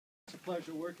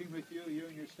pleasure working with you. You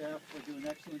and your staff will do an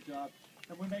excellent job,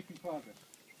 and we're making progress.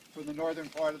 For the northern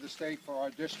part of the state, for our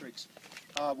districts,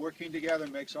 working together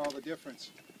makes all the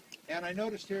difference. And I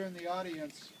noticed here in the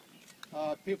audience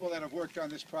people that have worked on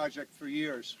this project for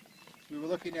years. We were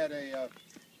looking at a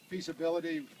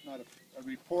feasibility, not a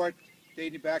report,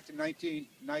 dating back to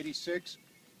 1996,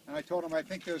 and I told them I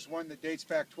think there's one that dates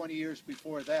back 20 years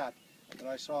before that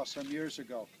I saw some years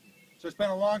ago. So it's been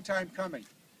a long time coming,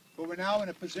 but we're now in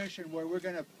a position where we're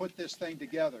going to put this thing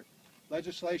together.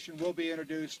 Legislation will be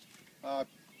introduced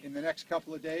in the next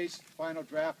couple of days. The final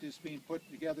draft is being put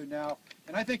together now,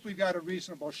 and I think we've got a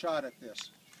reasonable shot at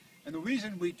this. And the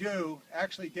reason we do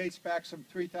actually dates back some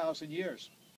 3,000 years.